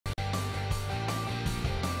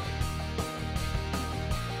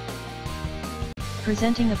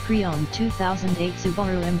Presenting a pre-owned 2008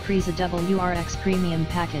 Subaru Impreza WRX Premium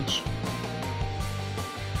Package.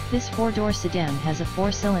 This four-door sedan has a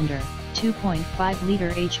four-cylinder,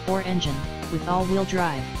 2.5-liter H4 engine, with all-wheel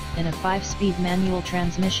drive, and a 5-speed manual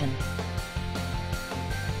transmission.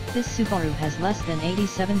 This Subaru has less than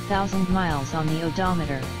 87,000 miles on the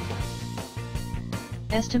odometer.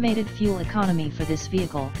 Estimated fuel economy for this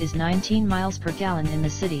vehicle is 19 miles per gallon in the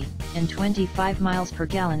city, and 25 miles per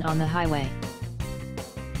gallon on the highway.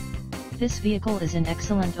 This vehicle is in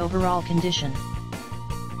excellent overall condition.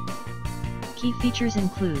 Key features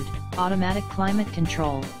include automatic climate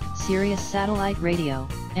control, Sirius satellite radio,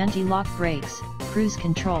 anti-lock brakes, cruise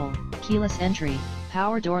control, keyless entry,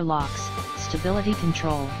 power door locks, stability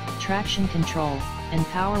control, traction control, and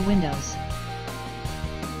power windows.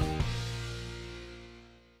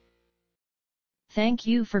 Thank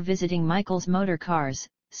you for visiting Michael's Motor Cars.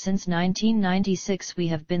 Since 1996 we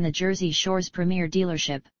have been the Jersey Shore's premier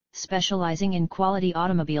dealership, specializing in quality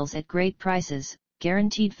automobiles at great prices,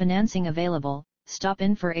 guaranteed financing available. Stop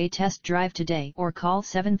in for a test drive today or call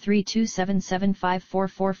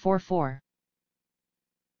 732-775-4444.